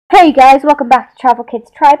Hey guys, welcome back to Travel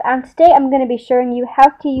Kids Tribe, and today I'm going to be showing you how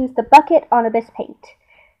to use the bucket on Ibis Paint.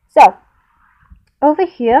 So, over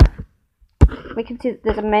here, we can see that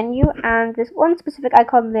there's a menu, and there's one specific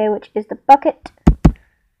icon there, which is the bucket,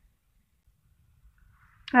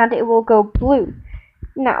 and it will go blue.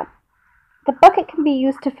 Now, the bucket can be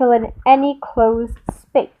used to fill in any closed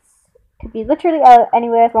space. It could be literally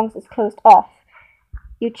anywhere as long as it's closed off.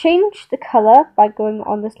 You change the colour by going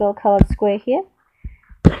on this little coloured square here.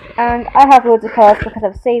 And I have loads of colours because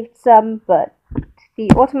I've saved some, but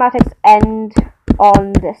the automatics end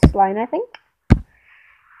on this line, I think.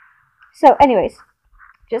 So anyways,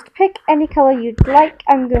 just pick any colour you'd like.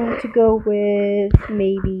 I'm going to go with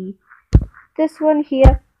maybe this one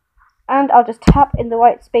here, and I'll just tap in the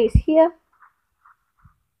white space here,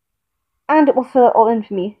 and it will fill it all in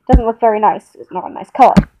for me. Doesn't look very nice, it's not a nice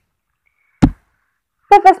colour.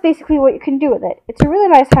 But that's basically what you can do with it. It's a really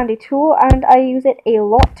nice handy tool, and I use it a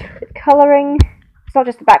lot with colouring. It's not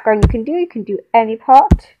just the background you can do any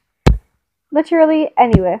part. Literally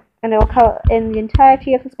anywhere, and it will colour in the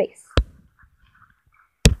entirety of the space.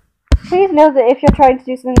 Please know that if you're trying to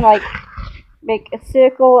do something like make a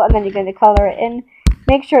circle and then you're going to colour it in,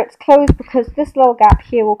 make sure it's closed, because this little gap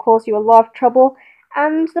here will cause you a lot of trouble,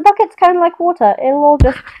 and the bucket's kind of like water, it'll all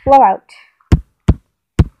just flow out.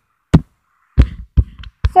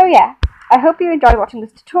 So yeah, I hope you enjoyed watching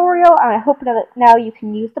this tutorial, and I hope that now you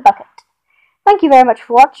can use the bucket. Thank you very much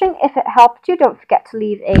for watching. If it helped you, don't forget to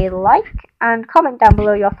leave a like and comment down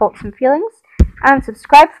below your thoughts and feelings, and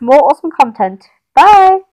subscribe for more awesome content. Bye!